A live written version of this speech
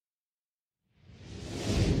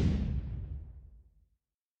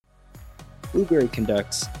Blueberry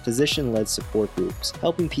conducts physician-led support groups,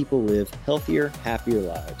 helping people live healthier, happier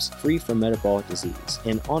lives, free from metabolic disease.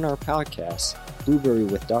 And on our podcast, Blueberry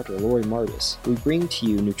with Dr. Lori Martis, we bring to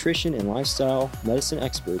you nutrition and lifestyle medicine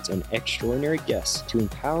experts and extraordinary guests to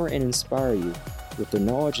empower and inspire you with their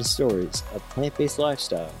knowledge and stories of plant-based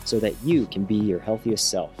lifestyle so that you can be your healthiest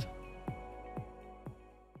self.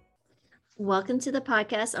 Welcome to the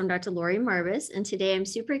podcast. I'm Dr. Lori Marvis, and today I'm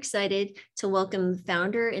super excited to welcome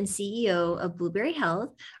founder and CEO of Blueberry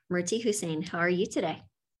Health, Murti Hussain. How are you today?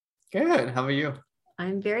 Good. How are you?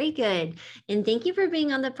 I'm very good. And thank you for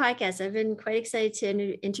being on the podcast. I've been quite excited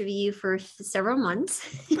to interview you for several months.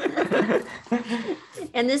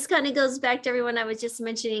 And this kind of goes back to everyone. I was just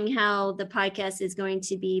mentioning how the podcast is going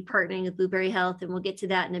to be partnering with Blueberry Health, and we'll get to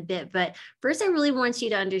that in a bit. But first, I really want you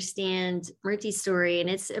to understand Murti's story, and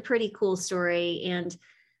it's a pretty cool story. And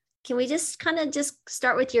can we just kind of just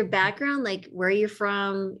start with your background, like where you're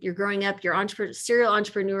from, you're growing up, your serial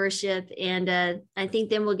entrepreneurship, and I think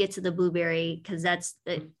then we'll get to the Blueberry, because I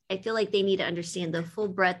feel like they need to understand the full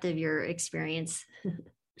breadth of your experience.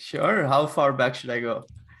 Sure. How far back should I go?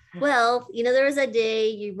 Well, there was a day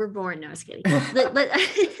you were born. No, I was kidding. But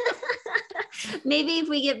maybe if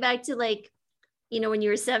we get back to when you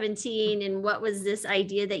were 17 and what was this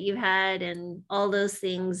idea that you had and all those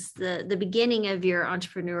things, the beginning of your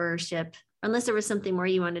entrepreneurship, unless there was something more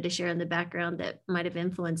you wanted to share in the background that might have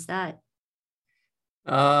influenced that.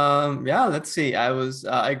 Let's see.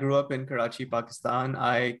 I grew up in Karachi, Pakistan.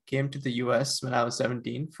 I came to the US when I was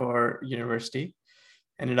 17 for university.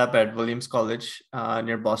 Ended up at Williams College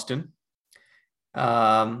near Boston.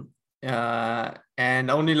 And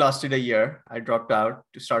only lasted a year. I dropped out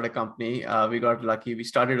to start a company. We got lucky. We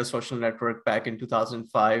started a social network back in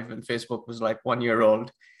 2005 when Facebook was like 1 year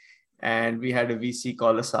old. And we had a VC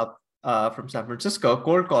call us up from San Francisco,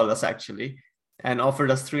 cold call us actually, and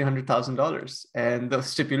offered us $300,000. And the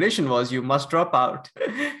stipulation was you must drop out.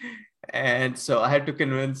 And so I had to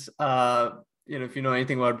convince, if you know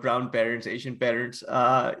anything about brown parents, Asian parents,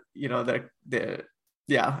 and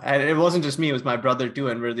it wasn't just me, it was my brother too.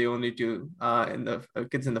 And we're the only two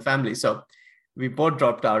kids in the family. So we both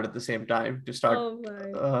dropped out at the same time to start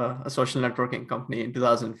a social networking company in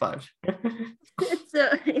 2005. So,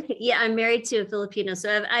 I'm married to a Filipino.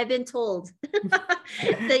 So I've been told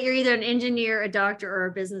that you're either an engineer, a doctor, or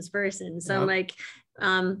a business person. So I'm like,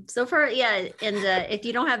 so far, yeah. And if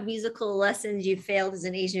you don't have musical lessons, you failed as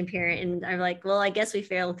an Asian parent. And I'm like, well, I guess we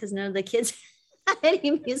failed because none of the kids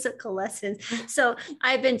any musical lessons. So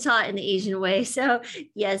I've been taught in the Asian way. So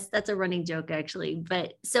yes, that's a running joke actually.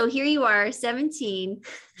 But so here you are, 17.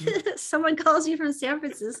 Someone calls you from San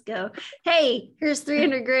Francisco. Hey, here's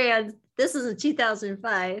 300 grand. This is in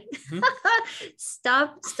 2005.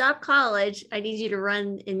 Stop college. I need you to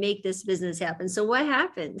run and make this business happen. So what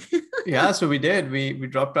happened? So we did. We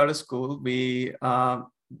dropped out of school. We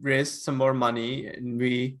raised some more money, and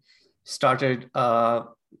we started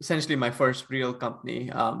essentially my first real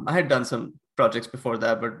company. I had done some projects before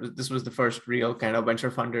that, but this was the first real kind of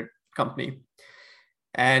venture funded company.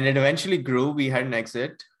 And it eventually grew. We had an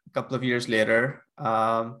exit a couple of years later,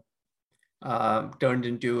 turned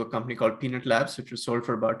into a company called Peanut Labs, which was sold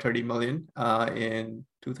for about 30 million in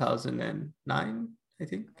 2009, I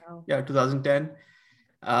think. Wow. Yeah, 2010.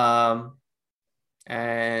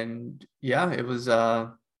 It was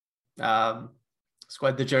it's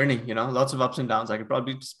quite the journey, lots of ups and downs. I could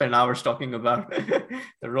probably spend hours talking about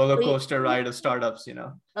the roller coaster ride of startups,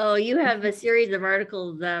 Oh, you have a series of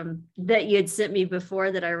articles that you had sent me before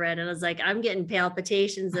that I read. And I was like, I'm getting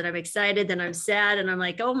palpitations, and I'm excited, then I'm sad. And I'm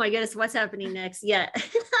like, oh my goodness, what's happening next? Yeah.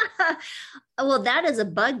 Well, that is a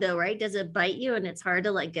bug though, right? Does it bite you and it's hard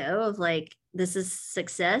to let go of this is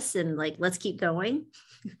success and let's keep going?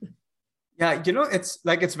 Yeah,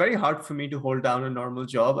 it's very hard for me to hold down a normal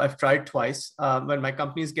job. I've tried twice. When my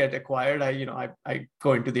companies get acquired, I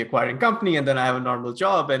go into the acquiring company and then I have a normal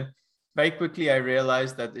job. And very quickly I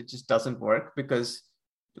realized that it just doesn't work because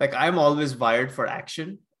I'm always wired for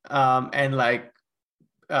action and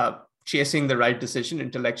chasing the right decision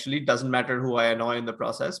intellectually. Doesn't matter who I annoy in the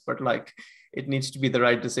process, but it needs to be the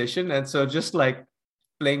right decision. And so just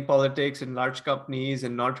playing politics in large companies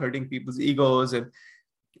and not hurting people's egos and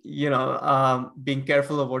being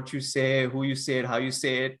careful of what you say, who you say it, how you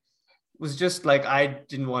say it, was just I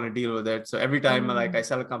didn't want to deal with it. So every time I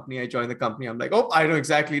sell a company, I join the company, I'm like, oh, I know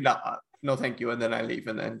exactly. No, thank you. And then I leave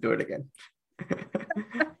and then do it again.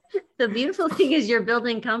 The beautiful thing is you're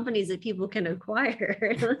building companies that people can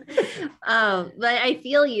acquire. But I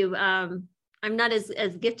feel you. I'm not as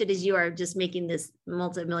gifted as you are just making this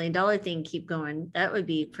multi-million-dollar thing keep going. That would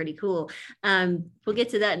be pretty cool. We'll get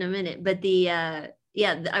to that in a minute. But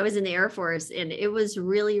I was in the Air Force, and it was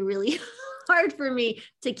really, really hard for me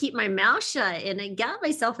to keep my mouth shut. And I got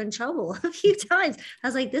myself in trouble a few times. I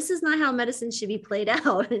was like, this is not how medicine should be played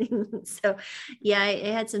out. So yeah, I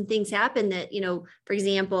had some things happen that, for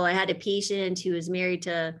example, I had a patient who was married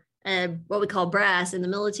to what we call brass in the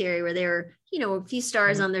military, where they were, a few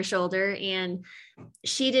stars on their shoulder, and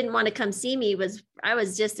she didn't want to come see me. I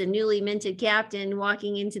was just a newly minted captain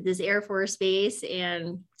walking into this Air Force base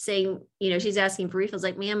and saying, she's asking for refills.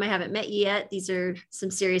 Like, ma'am, I haven't met you yet. These are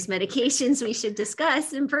some serious medications we should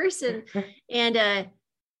discuss in person. And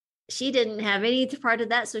she didn't have any part of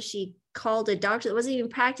that. So she called a doctor that wasn't even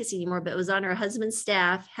practicing anymore, but was on her husband's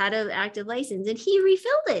staff, had an active license, and he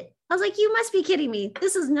refilled it. I was like, you must be kidding me.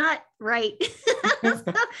 This is not right.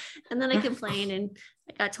 And then I complained, and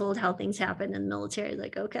I got told how things happen in the military.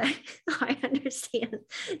 Like, okay, I understand.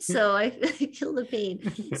 So I feel the pain.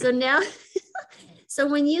 So now, so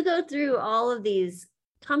when you go through all of these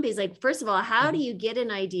companies, like, first of all, how do you get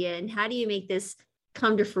an idea, and how do you make this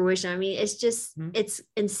come to fruition? I mean, it's just, it's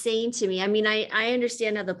insane to me. I mean, I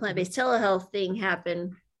understand how the plant-based telehealth thing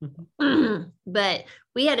happened, but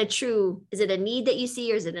we had is it a need that you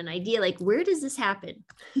see, or is it an idea? Like, where does this happen?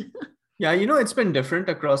 Yeah, it's been different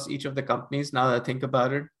across each of the companies now that I think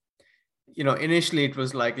about it. Initially it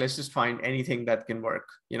was like, let's just find anything that can work,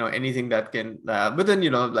 anything that can, within,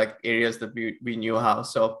 like areas that we knew how.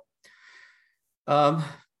 So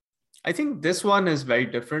I think this one is very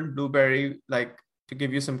different. Blueberry, like, to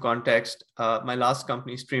give you some context, my last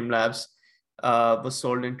company, Streamlabs, was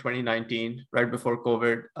sold in 2019, right before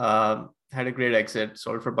COVID. Had a great exit,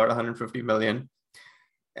 sold for about 150 million.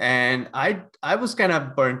 And I was kind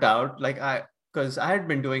of burnt out, because I've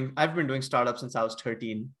been doing startups since I was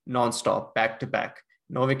 13, nonstop, back to back,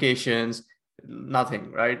 no vacations,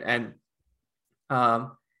 nothing, right? And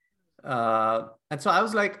so I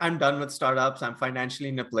was like, I'm done with startups. I'm financially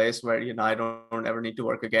in a place where I don't ever need to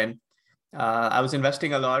work again. I was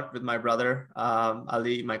investing a lot with my brother,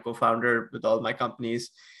 Ali, my co-founder, with all my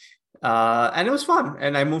companies. And it was fun.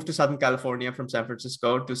 And I moved to Southern California from San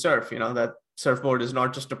Francisco to surf. That surfboard is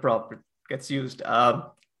not just a prop, it gets used.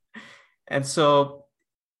 And so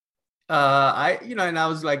and I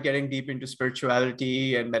was like getting deep into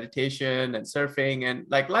spirituality and meditation and surfing, and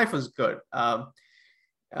like life was good.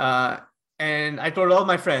 And I told all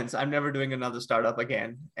my friends, I'm never doing another startup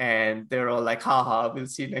again. And they're all like, haha, we'll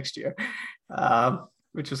see you next year,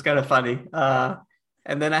 which was kind of funny.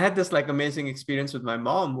 And then I had this like amazing experience with my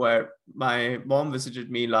mom, where my mom visited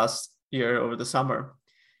me last year over the summer.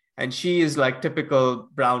 And she is like typical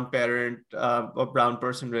brown parent, or brown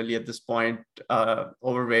person really at this point,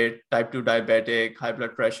 overweight, type 2 diabetic, high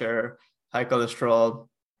blood pressure, high cholesterol,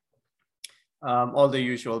 all the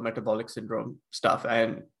usual metabolic syndrome stuff.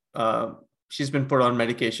 And she's been put on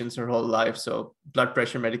medications her whole life. So blood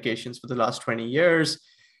pressure medications for the last 20 years,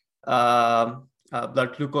 blood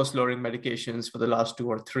glucose lowering medications for the last 2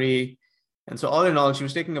 or 3. And so all in all, she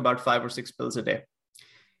was taking about 5 or 6 pills a day.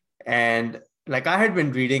 And like, I had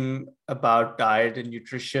been reading about diet and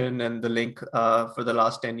nutrition and the link for the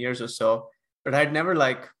last 10 years or so, but I'd never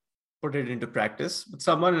like put it into practice with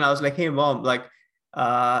someone. And I was like, hey mom, like,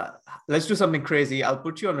 let's do something crazy. I'll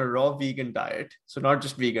put you on a raw vegan diet. So not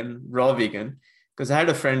just vegan, raw vegan. Because I had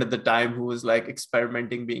a friend at the time who was like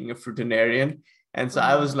experimenting being a fruitarian. And so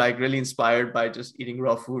I was like really inspired by just eating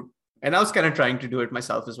raw food. And I was kind of trying to do it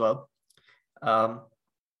myself as well. And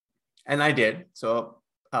I did. So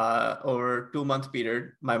over a 2-month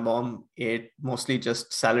period, my mom ate mostly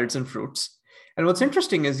just salads and fruits. And what's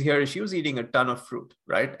interesting is here, she was eating a ton of fruit,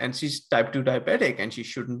 right? And she's type 2 diabetic, and she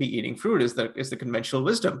shouldn't be eating fruit, is the conventional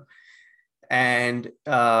wisdom. And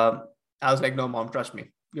I was like, no, mom, trust me.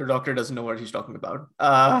 Your doctor doesn't know what he's talking about,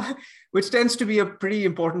 which tends to be a pretty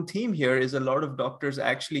important theme here. Is a lot of doctors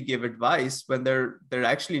actually give advice when they're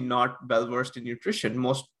actually not well-versed in nutrition.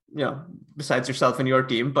 Most, besides yourself and your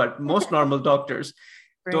team, but most normal doctors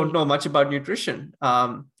don't know much about nutrition.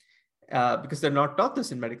 Because they're not taught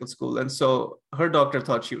this in medical school. And so her doctor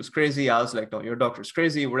thought she was crazy. I was like, no, your doctor's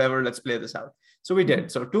crazy, whatever, let's play this out. So we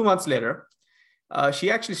did. So 2 months later,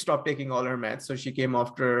 she actually stopped taking all her meds. So she came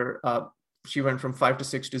after, she went from 5 to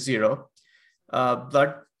 6 to 0.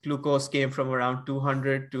 Blood glucose came from around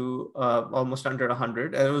 200 to almost under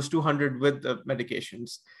 100. And it was 200 with the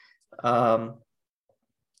medications.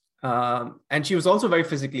 And she was also very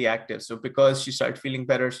physically active. So because she started feeling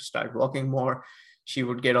better, she started walking more. She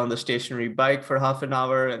would get on the stationary bike for half an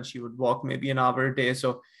hour, and she would walk maybe an hour a day.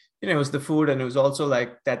 So, it was the food, and it was also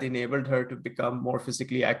like that enabled her to become more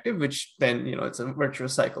physically active, which then, it's a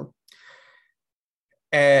virtuous cycle.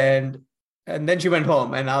 And then she went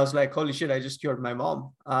home, and I was like, holy shit, I just cured my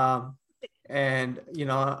mom. And,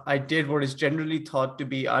 I did what is generally thought to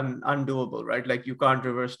be undoable, right? Like you can't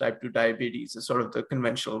reverse type 2 diabetes is sort of the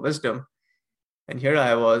conventional wisdom. And here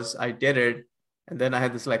I did it. And then I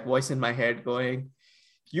had this like voice in my head going,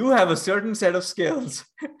 you have a certain set of skills.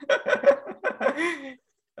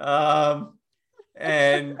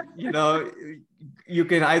 And, you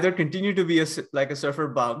can either continue to be a surfer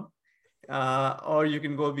bum, or you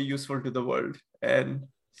can go be useful to the world. And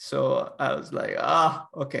so I was like,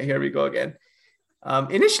 okay, here we go again.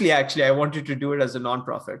 Initially, actually, I wanted to do it as a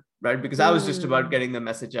nonprofit, right? Because I was just about getting the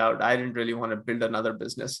message out. I didn't really want to build another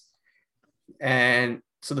business. And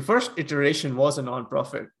so the first iteration was a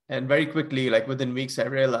nonprofit. And very quickly, like within weeks, I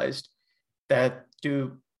realized that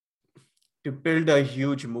to build a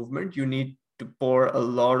huge movement, you need to pour a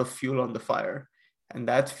lot of fuel on the fire. And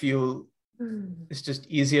that fuel is just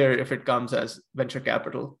easier if it comes as venture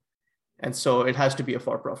capital. And so it has to be a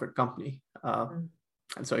for-profit company. And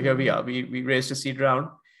so here we are. We raised a seed round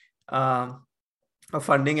of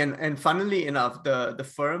funding. And funnily enough, the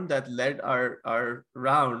firm that led our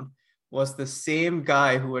round was the same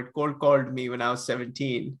guy who had cold called me when I was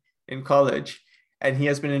 17 in college. And he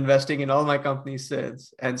has been investing in all my companies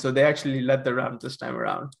since. And so they actually led the round this time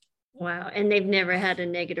around. Wow. And they've never had a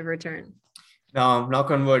negative return. No,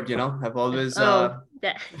 knock on wood, I've always... Sorry.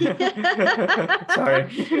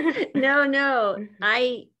 No.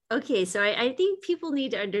 Okay, so I think people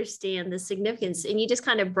need to understand the significance, and you just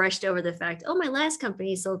kind of brushed over the fact, my last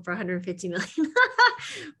company sold for 150 million.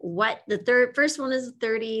 What? First one is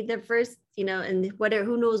 30, the first, and whatever,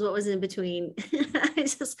 who knows what was in between.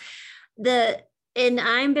 And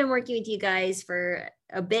I've been working with you guys for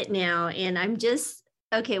a bit now, and I'm just,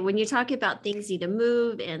 okay, when you talk about things need to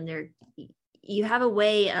move and you have a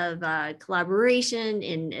way of collaboration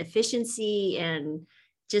and efficiency and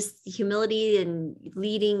just humility and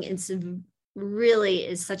leading, and so really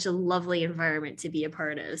is such a lovely environment to be a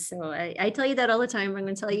part of. So I tell you that all the time. I'm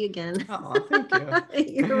going to tell you again. Oh, thank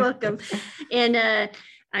you. You're welcome. And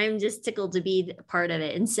I'm just tickled to be a part of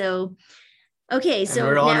it. And so, okay. So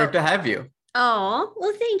we're honored to have you. Oh,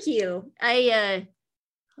 well, thank you.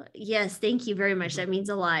 Yes, thank you very much. That means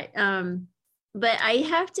a lot. But I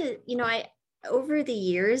have to, over the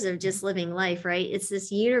years of just living life, right? It's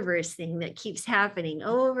this universe thing that keeps happening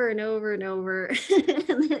over and over and over.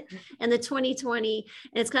 And the 2020,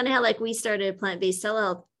 and it's kind of how like we started plant-based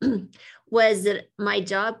telehealth, was that my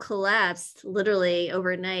job collapsed literally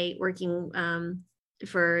overnight working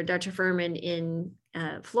for Dr. Furman in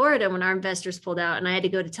Florida when our investors pulled out, and I had to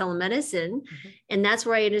go to telemedicine. Mm-hmm. And that's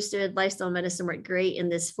where I understood lifestyle medicine worked great in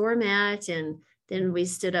this format. And then we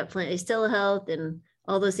stood up plant-based telehealth and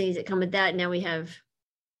all those things that come with that. Now we have,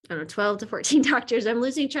 12 to 14 doctors. I'm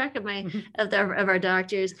losing track of of our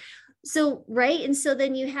doctors. So, right. And so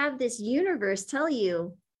then you have this universe tell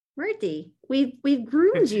you, Murthy, we've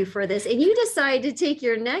groomed you for this. And you decide to take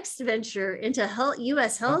your next venture into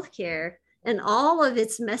U.S. healthcare and all of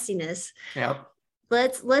its messiness. Yep.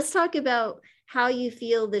 Let's talk about how you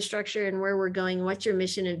feel the structure and where we're going. What's your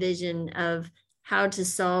mission and vision of how to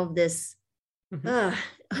solve this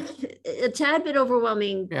a tad bit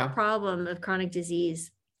overwhelming problem of chronic disease?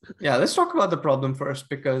 Yeah, let's talk about the problem first,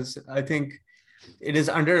 because I think it is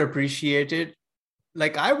underappreciated.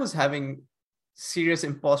 Like I was having serious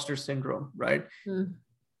imposter syndrome, right?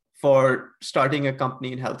 For starting a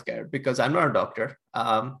company in healthcare, because I'm not a doctor.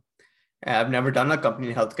 I've never done a company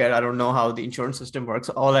in healthcare. I don't know how the insurance system works.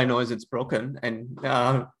 All I know is it's broken. And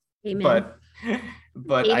Amen.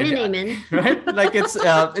 But amen. Right? Like it's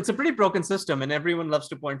a pretty broken system, and everyone loves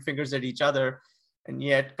to point fingers at each other. And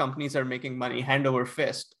yet companies are making money hand over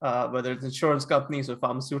fist, whether it's insurance companies or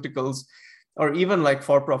pharmaceuticals, or even like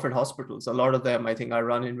for-profit hospitals. A lot of them, I think, are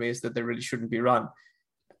run in ways that they really shouldn't be run.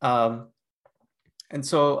 And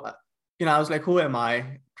so, I was like, who am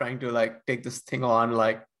I trying to like take this thing on?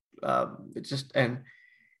 Like, all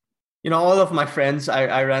of my friends,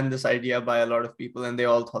 I ran this idea by a lot of people, and they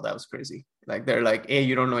all thought I was crazy. Like, they're like, hey,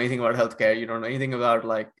 you don't know anything about healthcare. You don't know anything about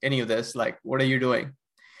like any of this. Like, what are you doing?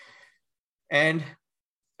 And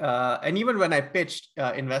even when I pitched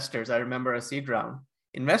investors, I remember a seed round,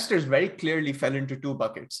 investors very clearly fell into two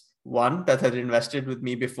buckets. One that had invested with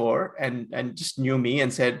me before and just knew me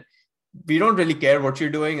and said, we don't really care what you're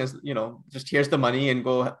doing, as just here's the money and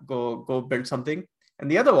go build something.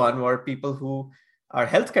 And the other one were people who are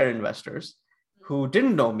healthcare investors who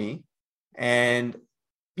didn't know me, and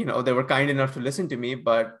they were kind enough to listen to me,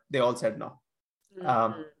 but they all said no.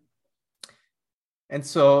 And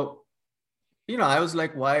so I was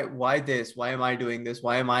like, why this? Why am I doing this?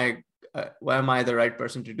 Why am I the right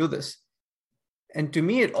person to do this? And to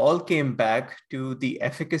me, it all came back to the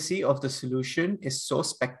efficacy of the solution is so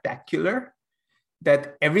spectacular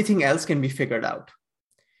that everything else can be figured out,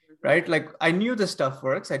 right? Like I knew the stuff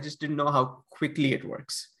works. I just didn't know how quickly it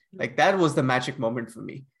works. Like that was the magic moment for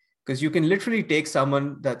me, because you can literally take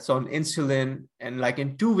someone that's on insulin and like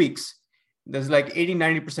in 2 weeks, there's like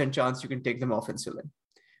 80-90% chance you can take them off insulin,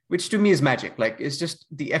 which to me is magic. Like it's just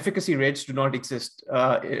the efficacy rates do not exist.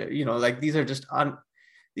 Like these are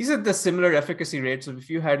the similar efficacy rates of if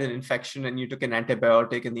you had an infection and you took an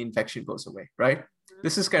antibiotic and the infection goes away, right?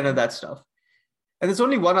 This is kind of that stuff. And there's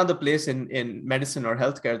only one other place in medicine or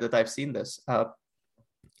healthcare that I've seen this,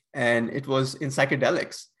 and it was in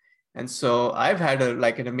psychedelics. And so I've had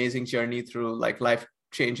an amazing journey through like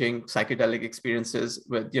life-changing psychedelic experiences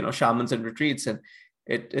with, shamans and retreats. And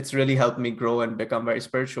it's really helped me grow and become very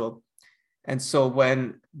spiritual. And so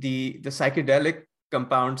when the psychedelic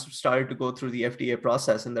compounds started to go through the FDA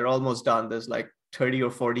process, and they're almost done, there's like 30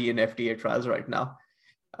 or 40 in FDA trials right now.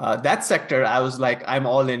 That sector, I was like, I'm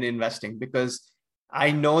all in investing because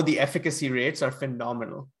I know the efficacy rates are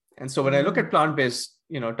phenomenal. And so when I look at plant-based,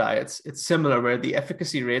 diets, it's similar where the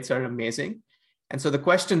efficacy rates are amazing. And so the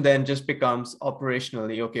question then just becomes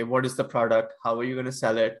operationally, okay, what is the product? How are you going to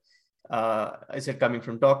sell it? Is it coming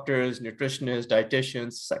from doctors, nutritionists, dietitians,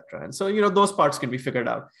 etc.? And so, those parts can be figured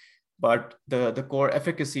out. But the core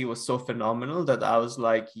efficacy was so phenomenal that I was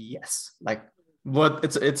like, yes, like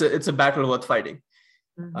it's a battle worth fighting.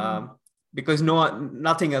 Because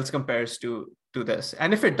nothing else compares to this.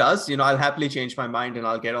 And if it does, I'll happily change my mind and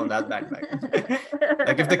I'll get on that bandwagon.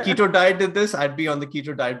 Like if the keto diet did this, I'd be on the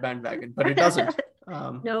keto diet bandwagon, but it doesn't.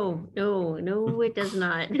 No, it does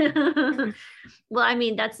not. Well, I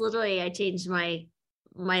mean, that's literally, I changed my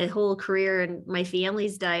whole career and my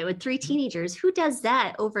family's diet with 3 teenagers. Who does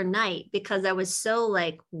that overnight? Because I was so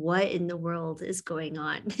like, what in the world is going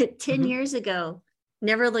on? 10 years ago,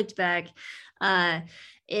 never looked back.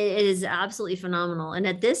 It is absolutely phenomenal. And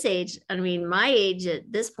at this age, I mean, my age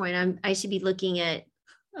at this point, I should be looking at,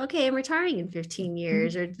 okay, I'm retiring in 15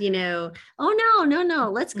 years or, oh, no,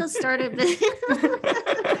 let's go start a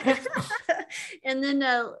and then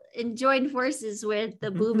and join forces with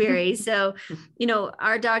the Blueberry. So,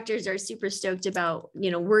 our doctors are super stoked about,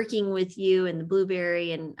 working with you and the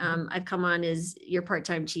Blueberry. And I've come on as your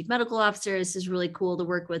part-time chief medical officer. This is really cool to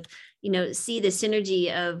work with, see the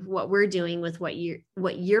synergy of what we're doing with what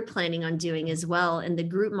you're planning on doing as well. And the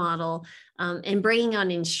group model and bringing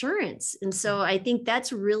on insurance. And so I think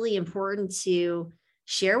that's really important to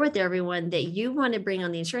share with everyone, that you want to bring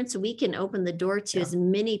on the insurance so we can open the door to as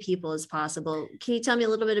many people as possible. Can you tell me a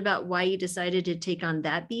little bit about why you decided to take on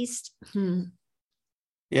that beast?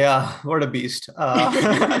 Yeah, what a beast.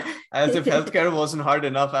 As if healthcare wasn't hard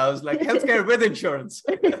enough, I was like, healthcare with insurance.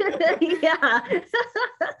 Yeah.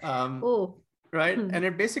 Right. And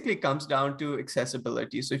it basically comes down to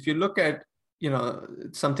accessibility. So if you look at,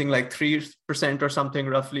 something like 3% or something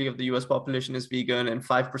roughly of the US population is vegan and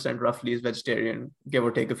 5% roughly is vegetarian, give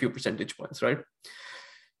or take a few percentage points, right?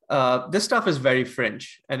 This stuff is very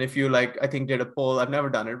fringe. And if you I think did a poll, I've never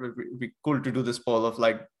done it, but it'd be cool to do this poll of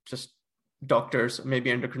just doctors,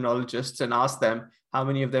 maybe endocrinologists, and ask them how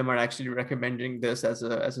many of them are actually recommending this as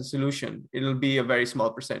a solution. It'll be a very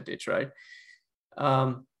small percentage, right?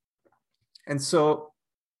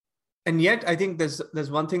 And yet, I think there's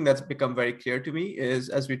one thing that's become very clear to me is,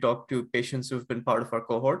 as we talk to patients who've been part of our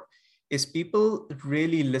cohort, is people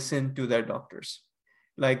really listen to their doctors.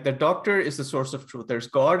 Like the doctor is the source of truth. There's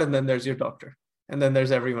God, and then there's your doctor, and then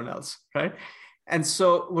there's everyone else, right? And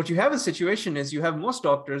so what you have a situation is you have most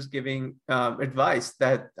doctors giving advice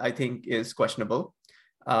that I think is questionable.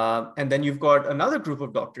 And then you've got another group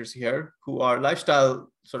of doctors here who are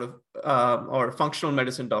lifestyle sort of or functional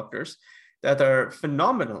medicine doctors that are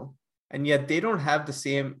phenomenal. And yet they don't have the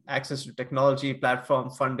same access to technology, platform,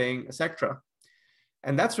 funding, etc.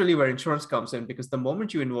 And that's really where insurance comes in, because the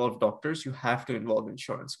moment you involve doctors, you have to involve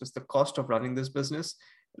insurance, because the cost of running this business,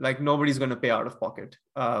 nobody's going to pay out of pocket.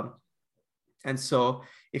 And so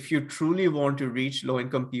if you truly want to reach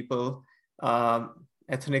low-income people,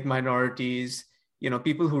 ethnic minorities,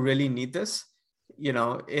 people who really need this,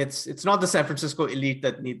 it's not the San Francisco elite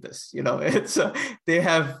that need this. It's they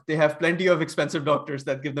have plenty of expensive doctors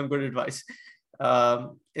that give them good advice.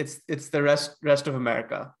 It's the rest of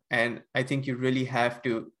America, and I think you really have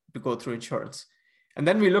to go through insurance. And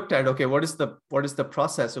then we looked at, okay, what is the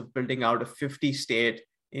process of building out a 50-state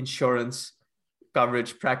insurance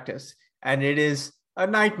coverage practice? And it is a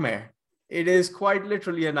nightmare. It is quite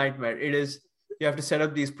literally a nightmare. You have to set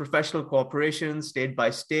up these professional corporations state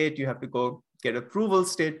by state. You have to go get approval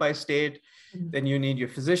state by state. Mm-hmm. Then you need your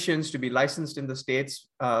physicians to be licensed in the states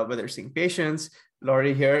where they're seeing patients.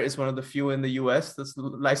 Laurie here is one of the few in the US that's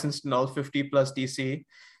licensed in all 50 plus DC.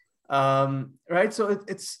 Right. So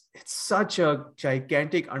it's such a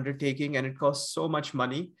gigantic undertaking, and it costs so much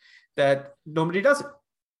money that nobody does it.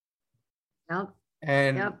 Yep.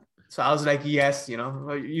 And Yep. so I was like, yes,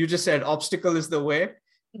 you just said obstacle is the way,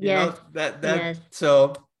 Yes. that, Yes.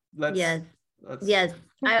 so let's, Yes. Yes.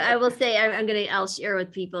 I will say, I'll share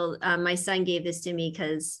with people. My son gave this to me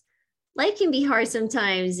because life can be hard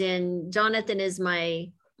sometimes. And Jonathan is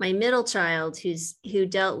my middle child who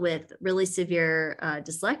dealt with really severe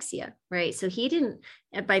dyslexia, right? So he didn't,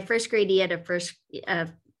 by first grade,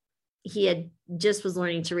 he had just was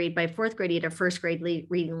learning to read. By fourth grade, he had a first grade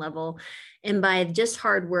reading level. And by just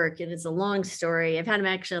hard work, and it's a long story, I've had him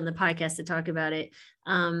actually on the podcast to talk about it.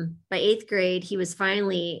 By eighth grade, he was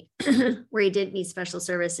finally where he didn't need special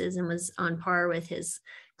services and was on par with his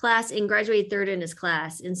class and graduated third in his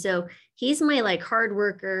class. And so he's my like hard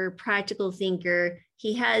worker, practical thinker.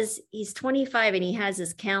 He's 25 and he has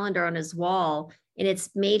this calendar on his wall, and it's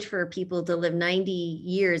made for people to live 90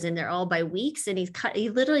 years, and they're all by weeks. And he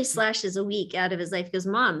literally slashes a week out of his life. He goes,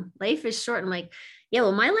 Mom, life is short. I'm like, yeah,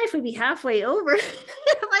 well, my life would be halfway over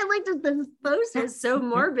if I looked at the poster. It's so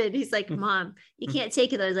morbid. He's like, Mom, you can't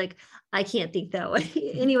take it. I was like, I can't think that way.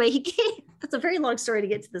 Anyway, that's a very long story to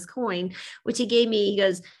get to this coin, which he gave me. He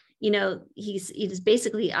goes, he's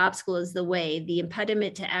basically obstacle is the way, the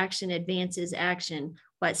impediment to action advances action.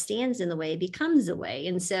 What stands in the way becomes the way.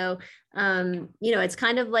 And so, it's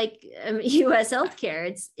kind of like US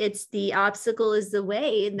healthcare. It's the obstacle is the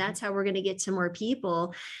way, and that's how we're going to get to more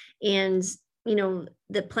people. And,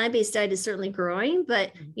 the plant-based diet is certainly growing,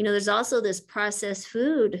 but, there's also this processed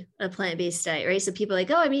food, a plant-based diet, right? So people are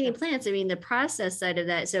like, oh, I'm eating plants. I mean, the processed side of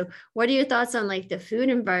that. So what are your thoughts on like the food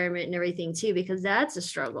environment and everything too? Because that's a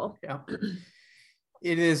struggle. Yeah.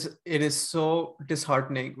 It is so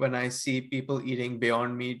disheartening when I see people eating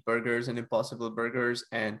Beyond Meat burgers and Impossible burgers,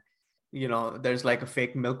 and there's like a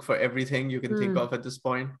fake milk for everything you can think of at this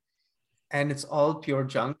point, and it's all pure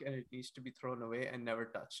junk, and it needs to be thrown away and never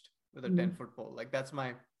touched with a 10-foot pole. Like that's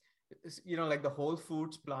my, like the Whole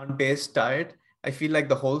Foods plant-based diet. I feel like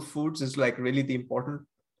the Whole Foods is like really the important,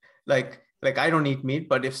 like I don't eat meat,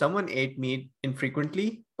 but if someone ate meat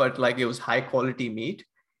infrequently, but like it was high quality meat,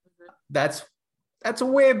 that's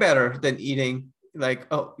way better than eating like,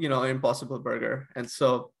 Impossible burger. And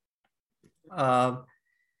so,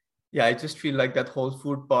 I just feel like that whole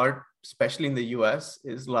food part, especially in the US,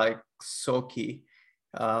 is like so key.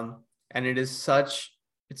 And it's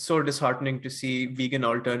so disheartening to see vegan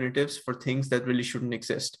alternatives for things that really shouldn't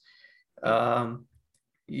exist. Like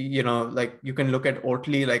you can look at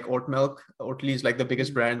Oatly, like oat milk. Oatly is like the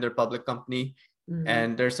biggest brand, they're a public company.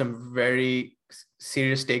 And there's some very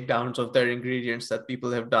serious takedowns of their ingredients that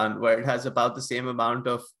people have done, where it has about the same amount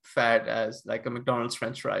of fat as like a McDonald's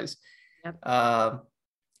French fries. Yep.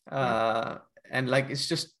 And like, it's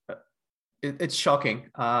just, it's shocking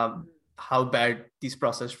how bad these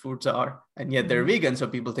processed foods are. And yet they're vegan. So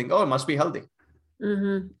people think, oh, it must be healthy.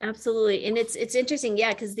 Absolutely. And it's interesting.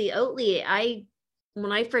 Yeah. Cause the Oatly,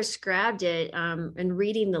 when I first grabbed it and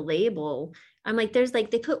reading the label, I'm like,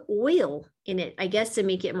 they put oil in it, I guess, to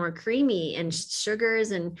make it more creamy and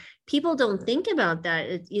sugars. And people don't think about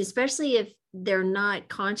that, especially if they're not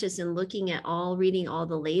conscious and looking at reading all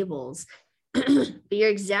the labels. But you're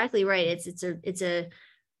exactly right. It's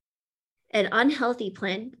an unhealthy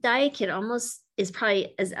plant diet is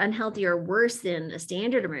probably as unhealthy or worse than a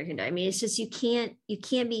standard American diet. I mean, it's just, you can't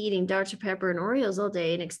be eating Dr. Pepper and Oreos all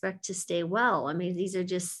day and expect to stay well. I mean,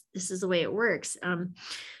 this is the way it works.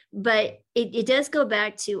 But it does go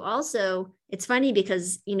back to also, it's funny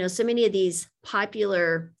because, so many of these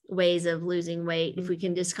popular ways of losing weight, if we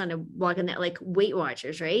can just kind of walk in that, like Weight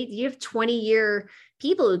Watchers, right? You have 20-year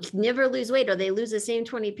people who can never lose weight, or they lose the same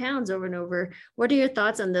 20 pounds over and over. What are your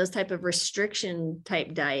thoughts on those type of restriction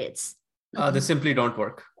type diets? They simply don't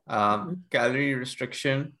work. Calorie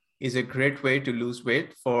restriction is a great way to lose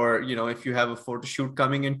weight for, if you have a photo shoot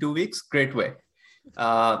coming in 2 weeks, great way.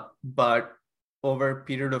 But over a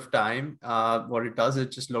period of time, what it does,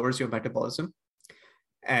 it just lowers your metabolism.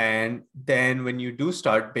 And then when you do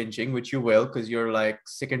start binging, which you will, because you're like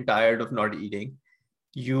sick and tired of not eating,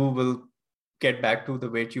 you will get back to the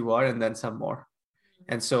weight you are and then some more.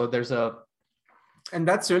 And so and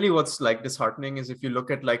that's really what's like disheartening, is if you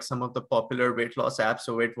look at like some of the popular weight loss apps,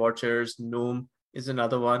 so Weight Watchers, Noom is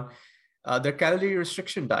another one. They're calorie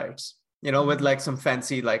restriction diets, with like some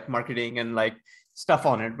fancy like marketing and like stuff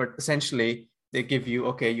on it. But essentially they give you,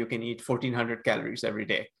 okay, you can eat 1,400 calories every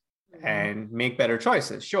day and make better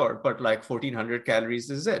choices. Sure. But like 1,400 calories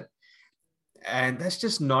is it. And that's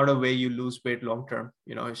just not a way you lose weight long-term.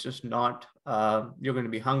 It's just not, you're going to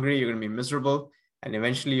be hungry. You're going to be miserable. and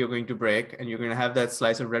eventually you're going to break, and you're going to have that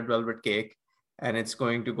slice of red velvet cake, and it's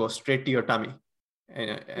going to go straight to your tummy.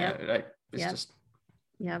 And right, it's just.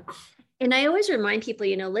 Yeah. And I always remind people,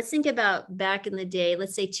 let's think about back in the day,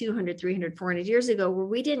 let's say 200, 300, 400 years ago, where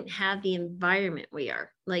we didn't have the environment we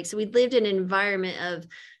are. Like, so we lived in an environment of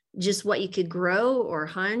just what you could grow or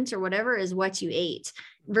hunt or whatever is what you ate,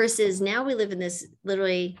 versus now we live in this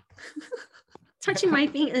literally touching my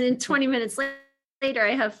feet, and then 20 minutes later,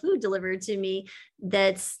 I have food delivered to me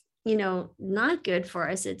that's, not good for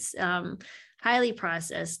us. It's highly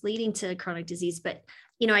processed, leading to chronic disease. But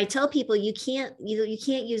I tell people you can't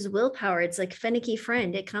use willpower. It's like finicky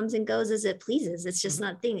friend. It comes and goes as it pleases. It's just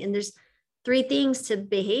not a thing. And there's 3 things to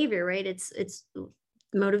behavior, right? It's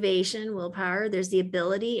motivation, willpower, there's the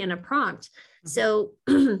ability, and a prompt. So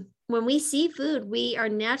when we see food, we are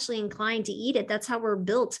naturally inclined to eat it. That's how we're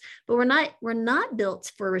built. But we're not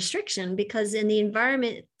built for restriction, because in the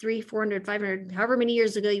environment 300, 400, 500, however many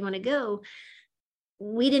years ago you want to go,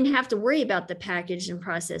 we didn't have to worry about the packaged and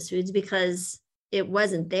processed foods because it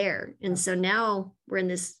wasn't there. And so now we're in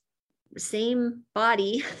this same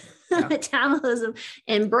body, metabolism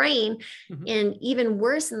and brain, and even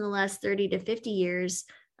worse in the last 30 to 50 years.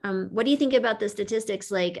 What do you think about the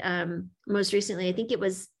statistics? Like most recently, I think it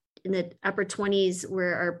was in the upper 20s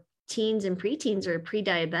where our teens and preteens are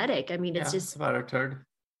pre-diabetic. I mean, it's just about a third.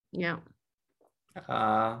 Yeah.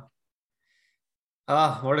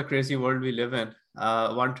 What a crazy world we live in.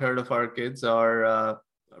 1/3 of our kids are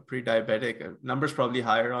pre-diabetic. Numbers probably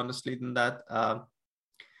higher, honestly, than that.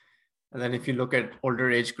 And then if you look at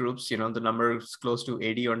older age groups, the number is close to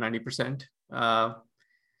 80 or 90%.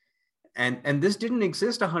 And this didn't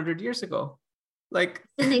exist 100 years ago. Like,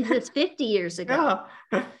 it didn't exist 50 years ago.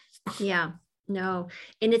 Yeah. Yeah. No.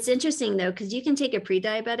 And it's interesting though, because you can take a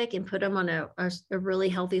pre-diabetic and put them on a really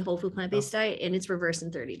healthy whole food plant-based diet, and it's reversed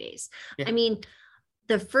in 30 days. Yeah. I mean,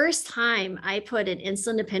 the first time I put an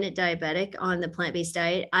insulin-dependent diabetic on the plant-based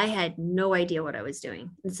diet, I had no idea what I was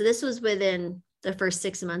doing. And so this was within the first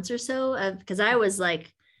 6 months or so, because I was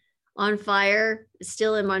like on fire,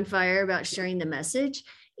 still am on fire about sharing the message.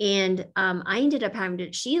 And I ended up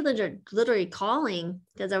she literally calling,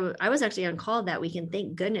 because I was actually on call that weekend,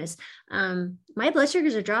 thank goodness. My blood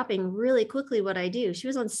sugars are dropping really quickly. What I do, she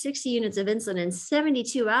was on 60 units of insulin in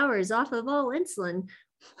 72 hours off of all insulin.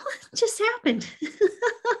 What just happened?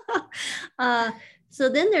 So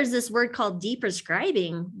then there's this word called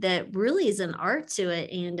deprescribing that really is an art to it.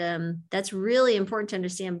 And that's really important to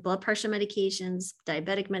understand. Blood pressure medications,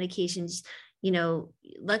 diabetic medications,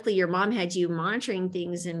 luckily your mom had you monitoring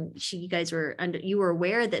things, and you were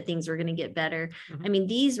aware that things were going to get better. I mean,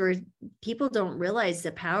 people don't realize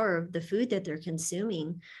the power of the food that they're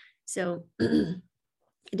consuming. So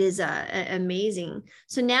it is amazing.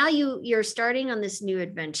 So now you're starting on this new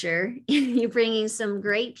adventure. You're bringing some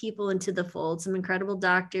great people into the fold, some incredible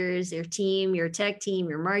doctors, your team, your tech team,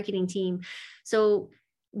 your marketing team. So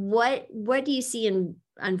what do you see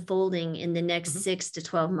unfolding in the next 6 to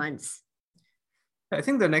 12 months? I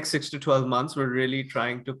think the next 6 to 12 months, we're really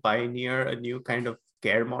trying to pioneer a new kind of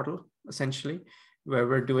care model, essentially, where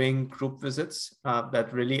we're doing group visits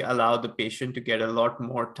that really allow the patient to get a lot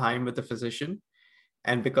more time with the physician.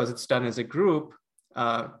 And because it's done as a group,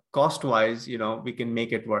 cost-wise, we can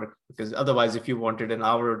make it work. Because otherwise, if you wanted an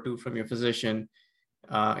hour or 2 from your physician,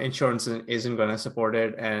 insurance isn't going to support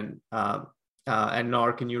it, and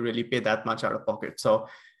nor can you really pay that much out of pocket. So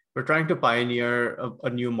we're trying to pioneer a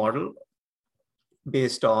new model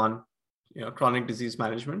based on chronic disease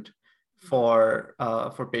management for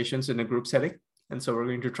patients in a group setting. And so we're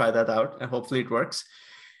going to try that out, and hopefully it works.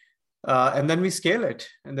 And then we scale it.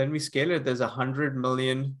 There's 100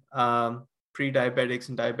 million pre-diabetics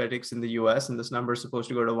and diabetics in the US, and this number is supposed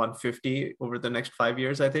to go to 150 over the next 5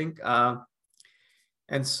 years, I think.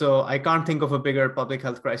 And so I can't think of a bigger public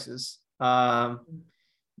health crisis than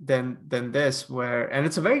this, and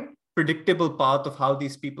it's a very predictable path of how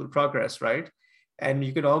these people progress, right? And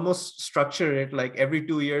you can almost structure it like every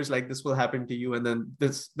 2 years, like this will happen to you, and then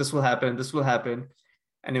this will happen,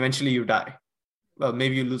 and eventually you die. Well,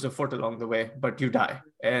 maybe you lose a foot along the way, but you die.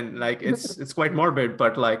 And like, it's quite morbid,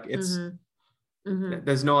 but like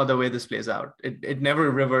there's no other way this plays out. It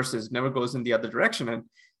never reverses, never goes in the other direction. And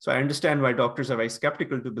so I understand why doctors are very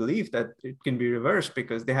skeptical to believe that it can be reversed,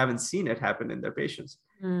 because they haven't seen it happen in their patients.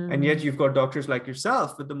 And yet you've got doctors like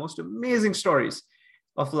yourself with the most amazing stories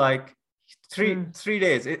of like three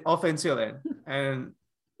days off insulin. And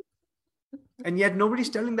yet nobody's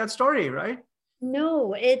telling that story, right?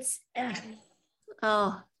 No, it's...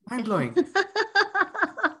 mind-blowing.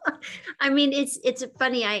 I mean, it's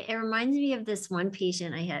funny. It reminds me of this one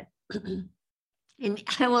patient I had. and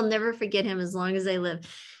I will never forget him as long as I live.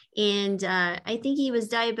 And I think he was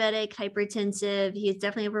diabetic, hypertensive. He was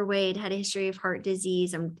definitely overweight, had a history of heart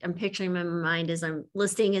disease. I'm picturing him in my mind as I'm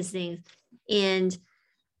listing his things. And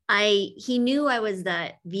he knew I was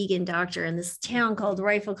that vegan doctor in this town called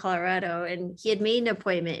Rifle, Colorado. And he had made an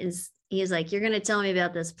appointment, and he was like, "You're going to tell me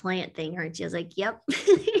about this plant thing, aren't you?" I was like, "Yep."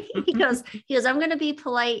 he goes, I'm going to be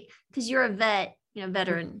polite because you're a vet,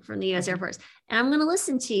 veteran from the U.S. Air Force, and I'm going to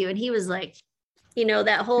listen to you. And he was like,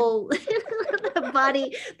 that whole the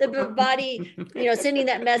body, sending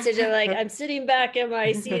that message of like, I'm sitting back in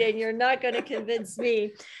my seat and you're not going to convince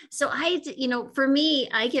me. So for me,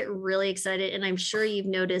 I get really excited, and I'm sure you've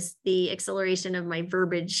noticed the acceleration of my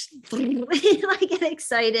verbiage. I get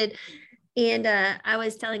excited, and I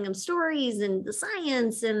was telling him stories and the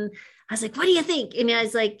science, and I was like, "What do you think?" And I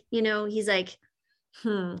was like, he's like,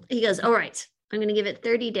 He goes, "All right, I'm going to give it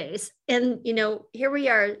 30 days." And, here we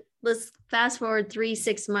are. Let's fast forward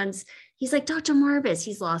 6 months. He's like, "Dr. Marbas,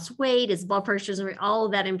 he's lost weight, his blood pressure's, all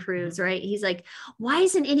of that improves, right?" He's like, "Why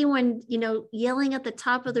isn't anyone, yelling at the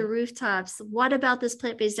top of the rooftops? What about this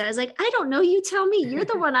plant-based diet?" I was like, "I don't know. You tell me. You're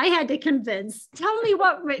the one I had to convince. Tell me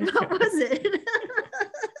what was it?"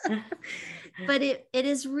 But it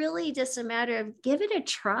is really just a matter of give it a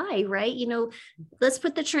try, right? Let's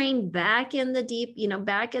put the train back in the deep,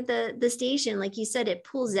 back at the station. Like you said, it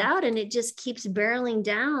pulls out and it just keeps barreling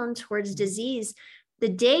down towards disease. The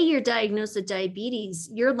day you're diagnosed with diabetes,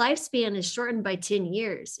 your lifespan is shortened by 10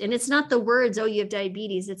 years. And it's not the words, "Oh, you have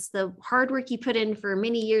diabetes." It's the hard work you put in for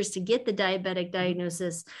many years to get the diabetic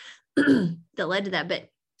diagnosis that led to that. But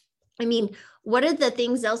I mean, what are the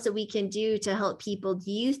things else that we can do to help people,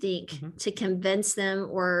 do you think, to convince them,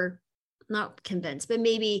 or not convince, but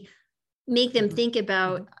maybe make them think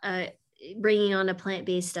about bringing on a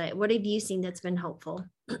plant-based diet? What have you seen that's been helpful?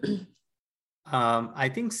 I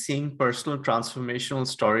think seeing personal transformational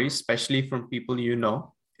stories, especially from people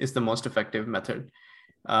is the most effective method.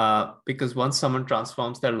 Because once someone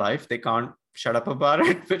transforms their life, they can't shut up about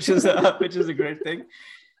it, which is a great thing.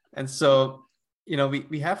 And so,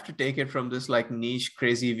 we have to take it from this like niche,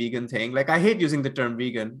 crazy vegan thing. Like, I hate using the term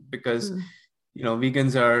vegan because,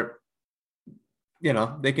 vegans are,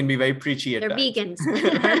 they can be very preachy at times. They're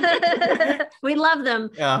vegans. We love them,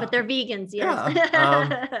 but they're vegans. Yes.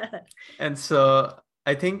 Yeah. And so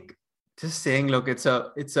I think just saying, look, it's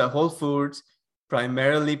a whole foods,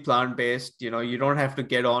 primarily plant-based, you don't have to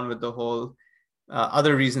get on with the whole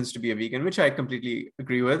other reasons to be a vegan, which I completely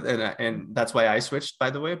agree with. And that's why I switched, by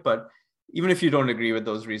the way. But even if you don't agree with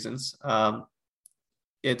those reasons,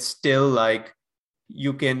 it's still like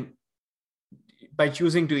you can, by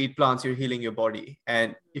choosing to eat plants, you're healing your body.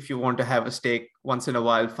 And if you want to have a steak once in a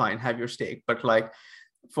while, fine, have your steak. But like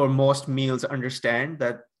for most meals, understand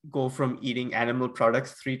that go from eating animal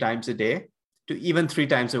products 3 times a day to even 3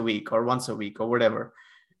 times a week or once a week or whatever.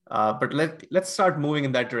 But let's start moving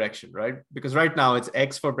in that direction, right? Because right now it's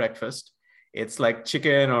eggs for breakfast. It's like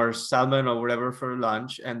chicken or salmon or whatever for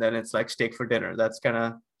lunch. And then it's like steak for dinner. That's kind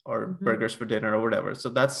of, or burgers for dinner or whatever. So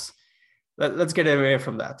let's get away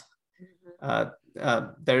from that.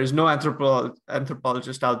 There is no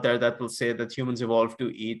anthropologist out there that will say that humans evolved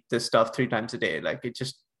to eat this stuff 3 times a day. Like it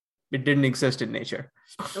didn't exist in nature.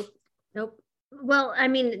 Nope. Well, I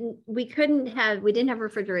mean, we didn't have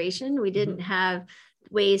refrigeration. We didn't have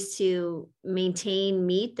ways to maintain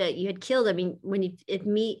meat that you had killed. I mean,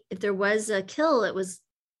 if there was a kill, it was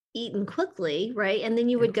eaten quickly, right? And then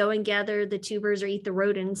you would go and gather the tubers or eat the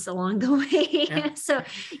rodents along the way. Yeah. So,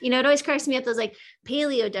 it always cracks me up. Those like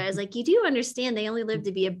paleo diets, like you do understand they only live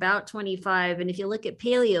to be about 25. And if you look at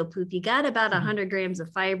paleo poop, you got about 100 grams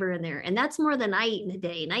of fiber in there. And that's more than I eat in a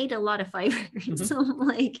day. And I eat a lot of fiber. So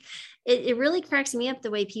like, it really cracks me up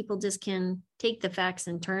the way people just can take the facts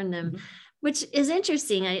and turn them, which is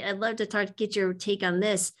interesting. I'd love to get your take on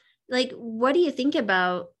this. Like, what do you think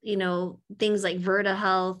about, things like Virta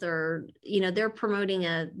Health, or, they're promoting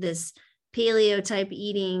this paleo type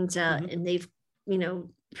eating and they've,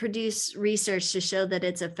 produced research to show that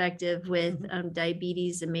it's effective with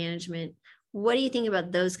diabetes and management. What do you think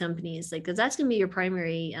about those companies? Like, because that's going to be your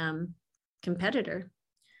primary competitor.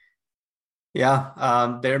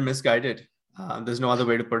 Yeah, they're misguided. There's no other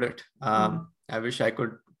way to put it. I wish I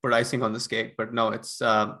could put icing on this cake, but no, it's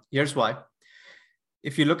here's why.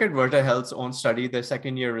 If you look at Virta Health's own study, their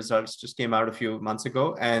 2nd-year results just came out a few months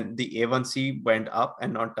ago, and the A1C went up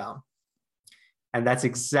and not down. And that's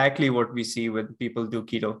exactly what we see when people do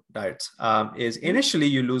keto diets. Is initially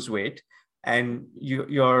you lose weight, and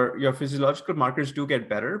your physiological markers do get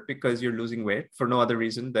better because you're losing weight for no other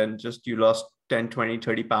reason than just you lost 10, 20,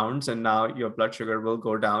 30 pounds, and now your blood sugar will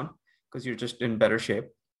go down because you're just in better shape.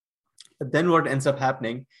 But then what ends up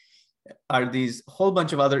happening are these whole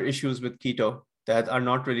bunch of other issues with keto that are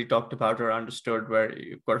not really talked about or understood, where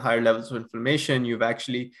you've got higher levels of inflammation, you've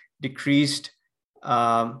actually decreased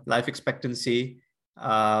life expectancy.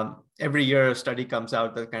 Every year a study comes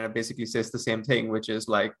out that kind of basically says the same thing, which is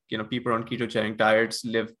like, people on ketogenic diets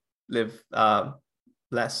live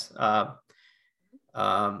less.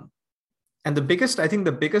 And the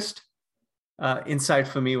biggest insight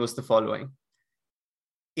for me was the following.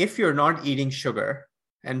 If you're not eating sugar,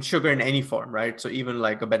 and sugar in any form, right? So even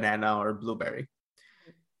like a banana or a blueberry,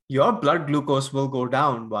 your blood glucose will go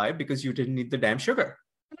down. Why? Because you didn't eat the damn sugar.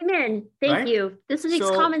 Amen. Thank you. This makes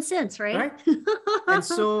common sense, right? And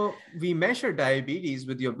so we measure diabetes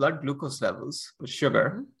with your blood glucose levels with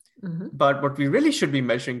sugar. Mm-hmm. But what we really should be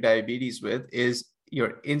measuring diabetes with is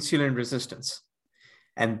your insulin resistance.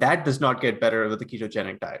 And that does not get better with the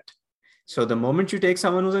ketogenic diet. So the moment you take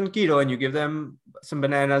someone who's on keto and you give them some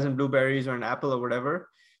bananas and blueberries or an apple or whatever,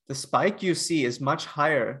 the spike you see is much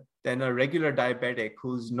higher than a regular diabetic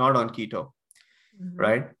who's not on keto,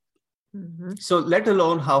 right? Mm-hmm. So let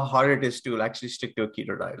alone how hard it is to actually stick to a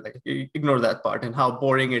keto diet. Like, ignore that part, and how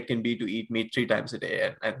boring it can be to eat meat 3 times a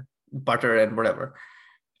day and butter and whatever.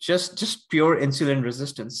 Just pure insulin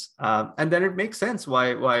resistance. And then it makes sense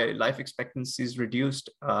why life expectancy is reduced,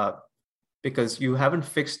 because you haven't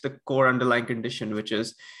fixed the core underlying condition, which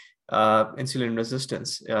is insulin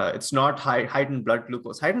resistance. It's not heightened blood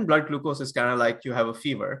glucose. Heightened blood glucose is kind of like you have a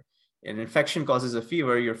fever. An infection causes a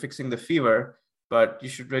fever. You're fixing the fever, but you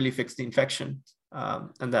should really fix the infection.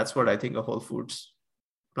 And that's what I think a whole foods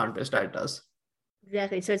plant-based diet does.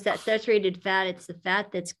 Exactly. So it's that saturated fat. It's the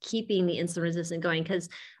fat that's keeping the insulin resistant going. Because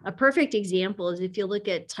a perfect example is if you look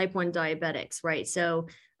at type 1 diabetics, right? So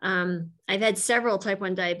I've had several type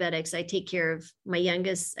 1 diabetics. I take care of. My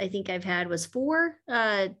youngest, I think I've had, was 4.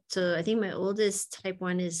 So I think my oldest type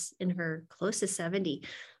 1 is in her close to 70.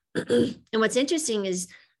 And what's interesting is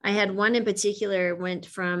I had one in particular went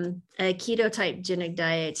from a keto type genic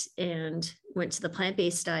diet and went to the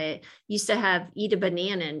plant-based diet. Used to eat a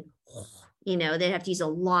banana and they'd have to use a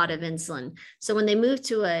lot of insulin. So when they moved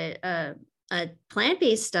to a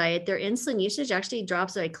plant-based diet, their insulin usage actually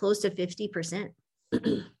drops like close to 50%.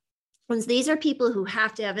 These are people who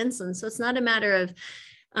have to have insulin. So it's not a matter of,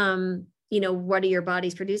 what are your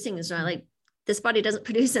bodies producing? It's not like this body doesn't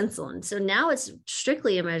produce insulin. So now it's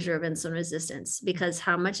strictly a measure of insulin resistance, because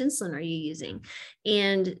how much insulin are you using?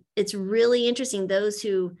 And it's really interesting. Those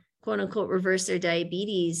who quote unquote reverse their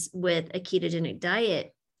diabetes with a ketogenic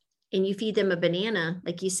diet, and you feed them a banana,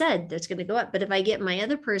 like you said, that's going to go up. But if I get my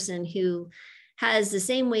other person who has the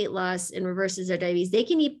same weight loss and reverses their diabetes, they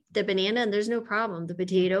can eat the banana and there's no problem, the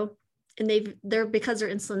potato, and they're because they're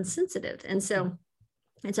insulin sensitive. And so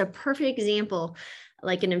it's a perfect example,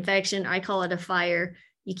 like an infection. I call it a fire.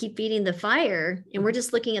 You keep feeding the fire and we're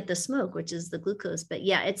just looking at the smoke, which is the glucose. But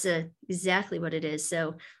yeah, it's exactly what it is.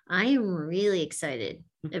 So I am really excited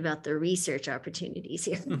about the research opportunities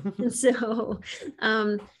here. So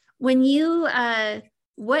when you,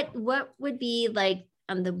 what would be like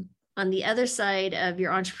on the other side of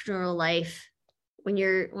your entrepreneurial life, when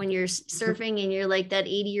you're surfing and you're like that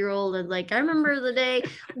 80-year-old and like, I remember the day,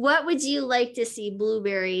 what would you like to see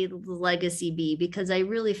Blueberry legacy be? Because I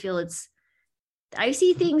really feel I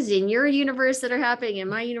see things in your universe that are happening, in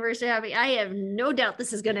my universe that are happening. I have no doubt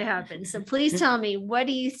this is going to happen. So please tell me, what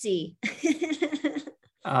do you see?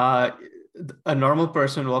 A normal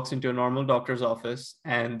person walks into a normal doctor's office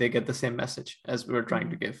and they get the same message as we were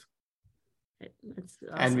trying to give. That's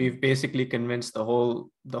awesome. And we've basically convinced the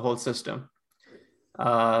whole system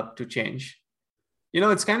to change.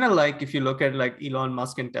 It's kind of like if you look at like Elon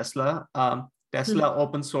Musk and Tesla. Tesla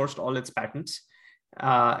open sourced all its patents,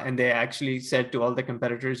 and they actually said to all the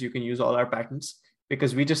competitors, you can use all our patents,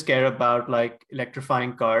 because we just care about like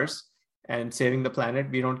electrifying cars and saving the planet.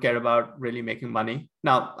 We don't care about really making money.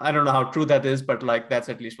 Now, I don't know how true that is, but like that's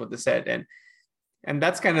at least what they said. And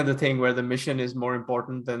that's kind of the thing where the mission is more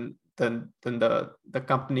important than the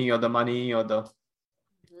company or the money or the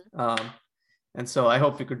and so I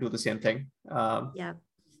hope we could do the same thing. Yeah.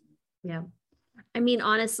 I mean,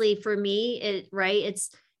 honestly, for me,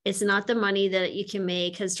 it's not the money that you can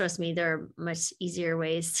make, because trust me, there are much easier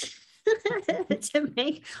ways to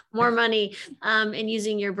make more money and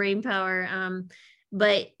using your brain power.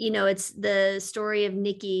 But, it's the story of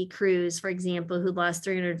Nikki Cruz, for example, who lost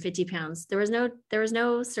 350 pounds. There was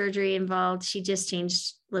no surgery involved. She just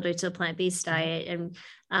changed literally to a plant-based diet. And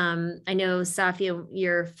I know Safia,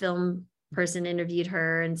 your film person, interviewed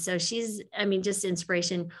her. And so she's, just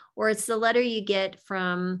inspiration. Or it's the letter you get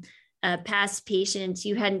from a past patient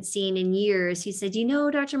you hadn't seen in years. He said,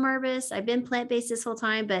 Dr. Marbas, I've been plant-based this whole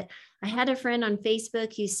time, but I had a friend on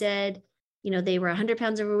Facebook who said, they were 100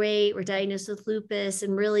 pounds overweight, were diagnosed with lupus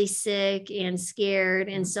and really sick and scared.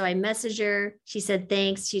 And so I messaged her. She said,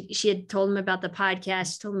 thanks. She had told him about the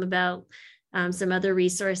podcast. She told him about some other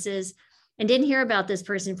resources, and didn't hear about this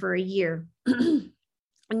person for a year.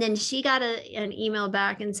 And then she got an email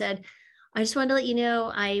back and said, I just wanted to let you know,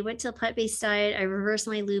 I went to a plant-based diet. I reversed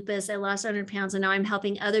my lupus. I lost 100 pounds, and now I'm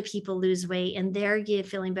helping other people lose weight, and they're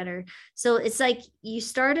feeling better. So it's like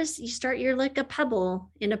you're like a pebble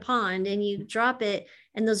in a pond, and you drop it,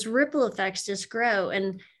 and those ripple effects just grow.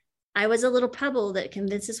 And I was a little pebble that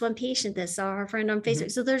convinced this one patient that saw her friend on Facebook.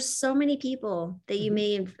 So there's so many people that you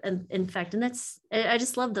may infect. And I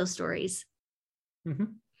just love those stories.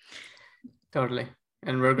 Totally.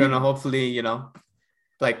 And we're going to hopefully,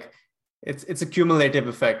 it's a cumulative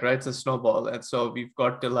effect, right? It's a snowball. And so we've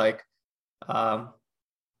got to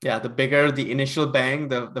the bigger the initial bang,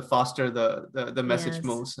 the faster the message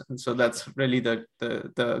moves. And so that's really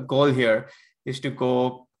the goal here, is to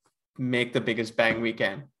go make the biggest bang we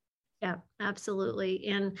can. Yeah, absolutely.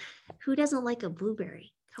 And who doesn't like a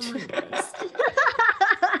blueberry? Come on, guys.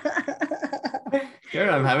 Here,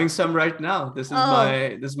 I'm having some right now. This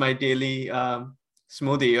is my daily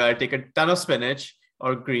smoothie. I take a ton of spinach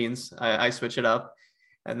or greens. I switch it up,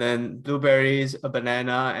 and then blueberries, a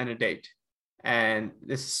banana, and a date. And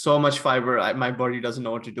there's so much fiber, my body doesn't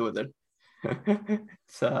know what to do with it.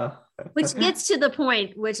 So, which gets to the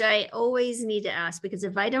point which I always need to ask, because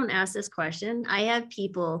if I don't ask this question, I have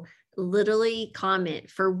people literally comment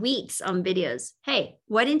for weeks on videos. Hey,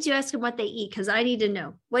 why didn't you ask them what they eat? Because I need to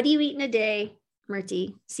know. What do you eat in a day?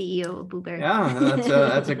 Murthy, CEO of Blueberry. Yeah,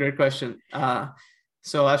 that's a great question.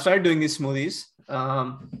 So I've started doing these smoothies.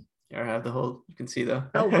 Here I have the whole. You can see the.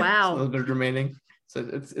 Oh wow! A little bit remaining. So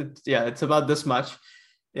it's about this much.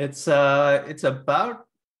 It's about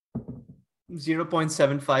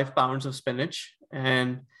 0.75 pounds of spinach,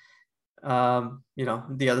 and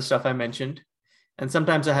the other stuff I mentioned. And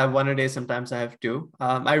sometimes I have one a day, sometimes I have two.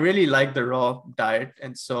 I really like the raw diet,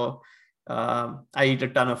 and so I eat a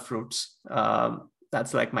ton of fruits.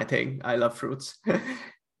 That's like my thing. I love fruits.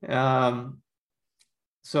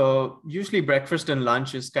 So usually breakfast and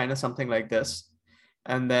lunch is kind of something like this.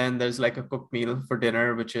 And then there's like a cooked meal for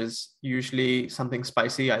dinner, which is usually something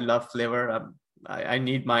spicy. I love flavor. I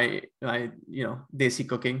need my desi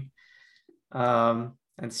cooking. And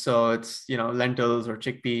so it's, lentils or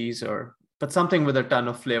chickpeas but something with a ton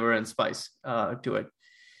of flavor and spice to it.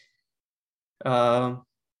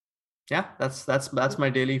 That's my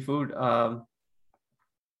daily food. I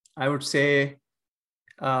would say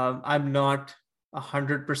I'm not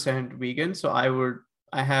 100% vegan, so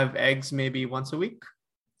I have eggs maybe once a week,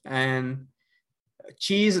 and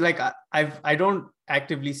cheese. Like I don't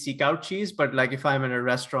actively seek out cheese, but like if I'm in a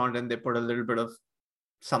restaurant and they put a little bit of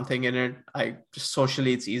something in it, I just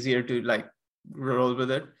socially it's easier to like roll with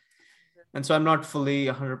it. And so I'm not fully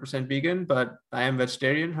 100% vegan, but I am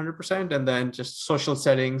vegetarian 100%. And then just social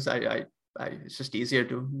settings, it's just easier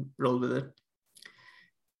to roll with it.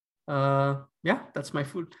 That's my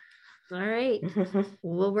food. All right.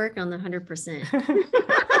 We'll work on the 100%.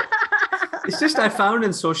 It's just, I found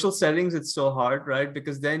in social settings, it's so hard, right?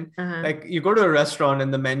 Because then like you go to a restaurant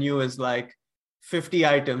and the menu is like 50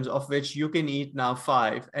 items, of which you can eat now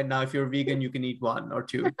 5. And now if you're vegan, you can eat 1 or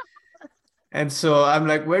 2. And so I'm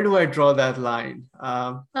like, where do I draw that line? We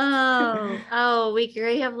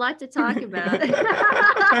have a lot to talk about.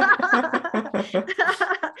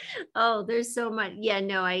 Oh, there's so much. Yeah,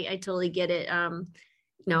 no, I totally get it.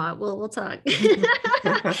 No, we'll talk.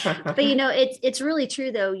 But it's really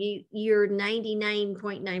true though. You're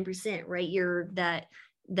 99.9%, right? You're that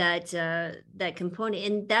component.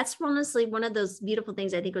 And that's honestly one of those beautiful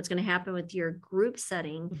things. I think what's going to happen with your group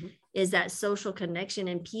setting is that social connection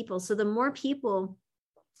and people. So the more people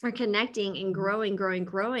are connecting and growing,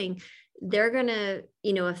 they're going to,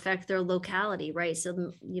 affect their locality, right?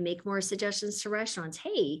 So you make more suggestions to restaurants.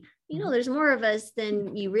 Hey, there's more of us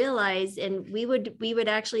than you realize. And we would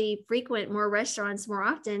actually frequent more restaurants more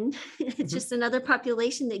often. It's just another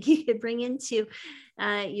population that you could bring into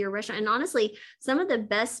your restaurant. And honestly, some of the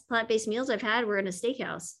best plant-based meals I've had were in a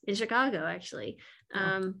steakhouse in Chicago, actually.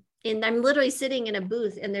 And I'm literally sitting in a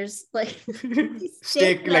booth and there's like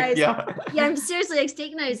steak knives. Yeah, I'm seriously like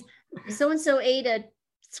steak knives. So-and-so ate a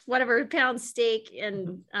whatever pound steak.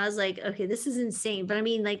 And I was like, okay, this is insane. But I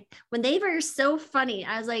mean, like when they were so funny,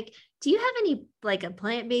 I was like, do you have any like a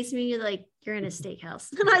plant-based menu? Like, you're in a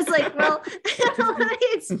steakhouse. And I was like, well, let me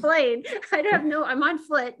explain. I'm on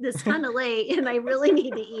foot this kind of late and I really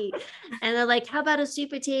need to eat. And they're like, how about a sweet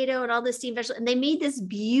potato and all this steamed vegetable? And they made this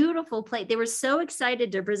beautiful plate. They were so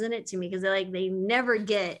excited to present it to me because they're like, they never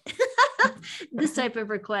get this type of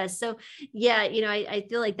request. So yeah, I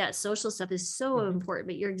feel like that social stuff is so important,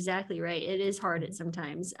 but you're exactly right. It is hard at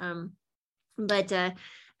sometimes. But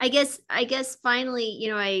I guess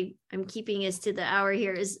finally, I'm keeping us to the hour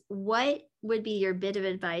here, is what would be your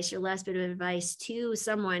last bit of advice to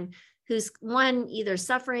someone who's either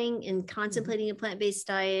suffering and contemplating a plant-based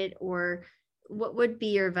diet, or what would be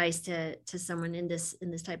your advice to someone in this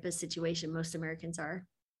type of situation most Americans are?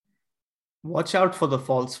 Watch out for the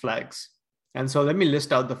false flags. And so let me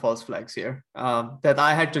list out the false flags here that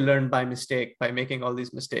I had to learn by mistake, by making all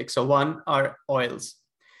these mistakes. So one are oils,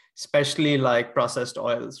 especially like processed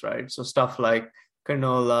oils, right? So stuff like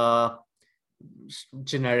canola,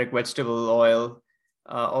 generic vegetable oil,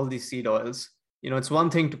 all these seed oils. It's one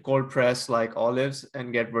thing to cold press like olives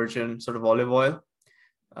and get virgin sort of olive oil.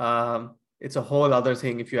 It's a whole other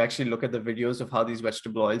thing if you actually look at the videos of how these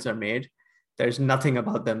vegetable oils are made. There's nothing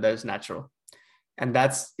about them that is natural. And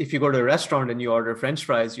that's, if you go to a restaurant and you order French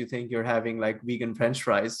fries, you think you're having like vegan French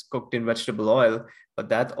fries cooked in vegetable oil, but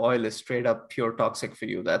that oil is straight up pure toxic for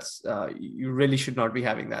you. That's, you really should not be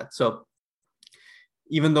having that. So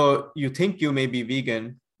even though you think you may be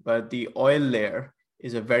vegan, but the oil layer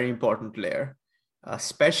is a very important layer,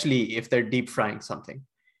 especially if they're deep frying something,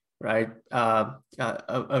 right? A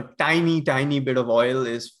tiny bit of oil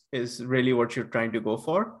is really what you're trying to go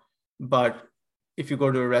for. But if you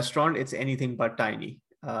go to a restaurant, it's anything but tiny.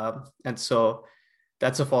 And so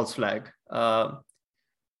that's a false flag.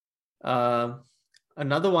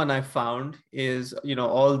 Another one I found is,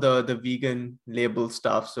 all the vegan label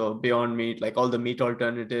stuff. So Beyond Meat, like all the meat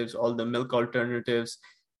alternatives, all the milk alternatives,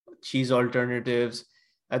 cheese alternatives.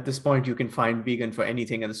 At this point, you can find vegan for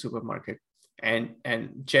anything in the supermarket. And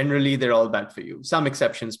generally, they're all bad for you. Some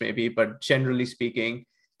exceptions maybe, but generally speaking,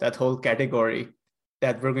 that whole category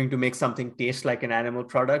that we're going to make something taste like an animal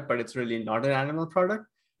product, but it's really not an animal product,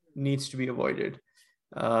 needs to be avoided.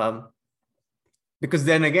 Because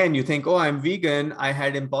then again, you think, oh, I'm vegan. I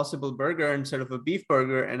had Impossible Burger instead of a beef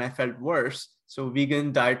burger and I felt worse. So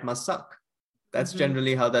vegan diet must suck. That's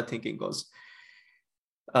generally how that thinking goes.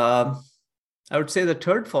 I would say the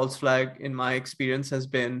third false flag in my experience has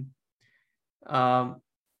been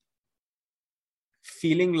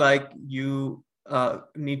feeling like you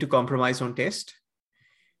need to compromise on taste.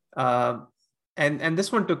 And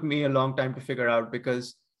this one took me a long time to figure out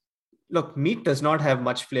because, look, meat does not have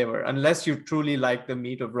much flavor unless you truly like the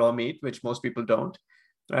meat of raw meat, which most people don't,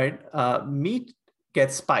 right? Meat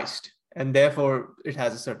gets spiced and therefore it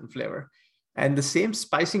has a certain flavor. And the same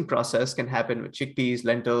spicing process can happen with chickpeas,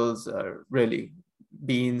 lentils, really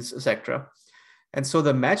beans, etc. And so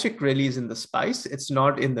the magic really is in the spice. It's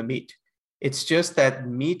not in the meat. It's just that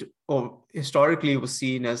meat historically was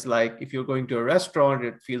seen as like, if you're going to a restaurant,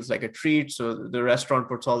 it feels like a treat. So the restaurant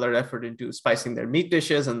puts all their effort into spicing their meat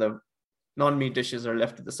dishes and the non-meat dishes are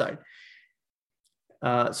left to the side.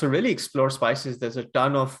 So really explore spices. There's a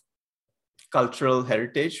ton of cultural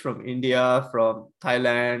heritage from India, from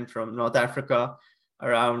Thailand, from North Africa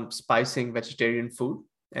around spicing vegetarian food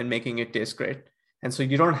and making it taste great. And so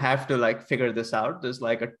you don't have to like figure this out. There's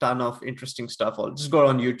like a ton of interesting stuff. I'll just go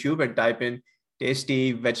on YouTube and type in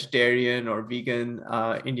tasty vegetarian or vegan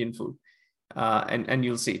Indian food. And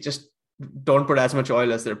you'll see, just don't put as much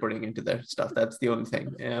oil as they're putting into their stuff. That's the only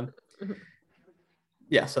thing.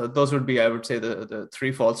 Yeah, so those would be, I would say, the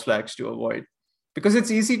three false flags to avoid. Because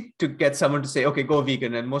it's easy to get someone to say, okay, go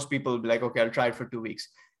vegan. And most people will be like, okay, I'll try it for 2 weeks.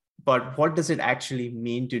 But what does it actually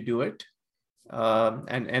mean to do it?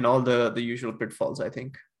 And all the usual pitfalls, I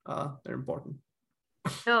think, are important.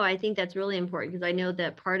 No, I think that's really important because I know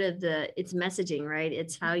that part of it's messaging, right?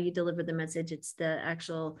 It's how you deliver the message. It's the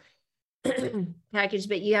actual package,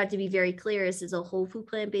 but you have to be very clear. This is a whole food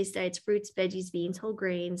plant-based diet, fruits, veggies, beans, whole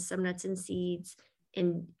grains, some nuts and seeds,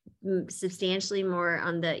 and substantially more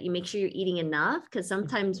on you make sure you're eating enough. Because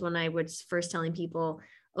sometimes when I was first telling people,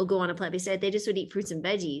 oh, go on a plant-based diet, they just would eat fruits and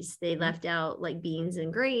veggies. They left out like beans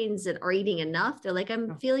and grains and are eating enough. They're like,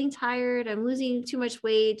 I'm feeling tired, I'm losing too much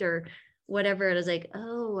weight or whatever. And I was like,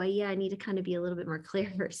 oh yeah, I need to kind of be a little bit more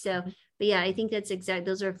clear. So, but yeah, I think that's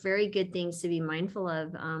those are very good things to be mindful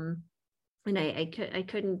of. And I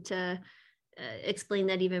couldn't explain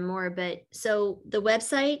that even more, but so the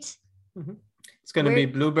website, it's going to be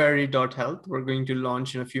blueberry.health. We're going to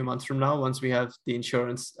launch in a few months from now once we have the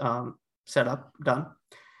insurance set up, done.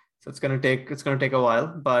 So it's going to take a while,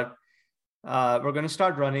 but We're going to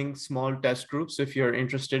start running small test groups. If you're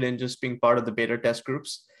interested in just being part of the beta test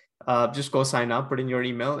groups, just go sign up, put in your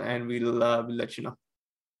email, and we'll let you know.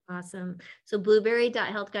 Awesome. So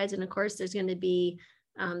blueberry.health guides. And of course, there's going to be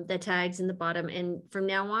the tags in the bottom. And from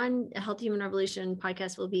now on, Health Human Revolution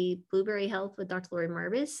podcast will be Blueberry Health with Dr. Lori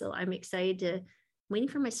Marbas. So I'm excited to waiting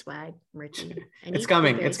for my swag, Murthy. It's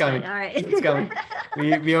coming. It's coming. All right. It's coming.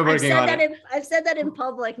 We are working on it. I've said that in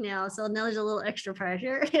public now. So now there's a little extra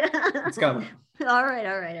pressure. It's coming. All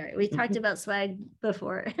right. We talked about swag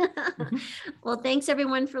before. Well, thanks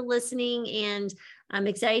everyone for listening. And I'm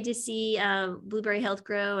excited to see Blueberry Health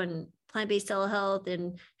grow and plant-based telehealth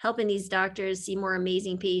and helping these doctors see more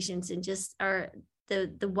amazing patients and just the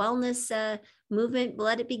wellness movement.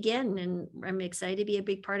 Let it begin. And I'm excited to be a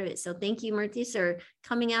big part of it. So thank you, Murthy, for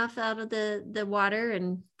coming out of the water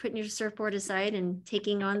and putting your surfboard aside and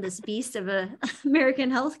taking on this beast of American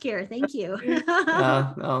healthcare. Thank you.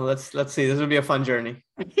 Let's see. This will be a fun journey.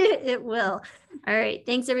 It will. All right.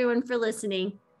 Thanks everyone for listening.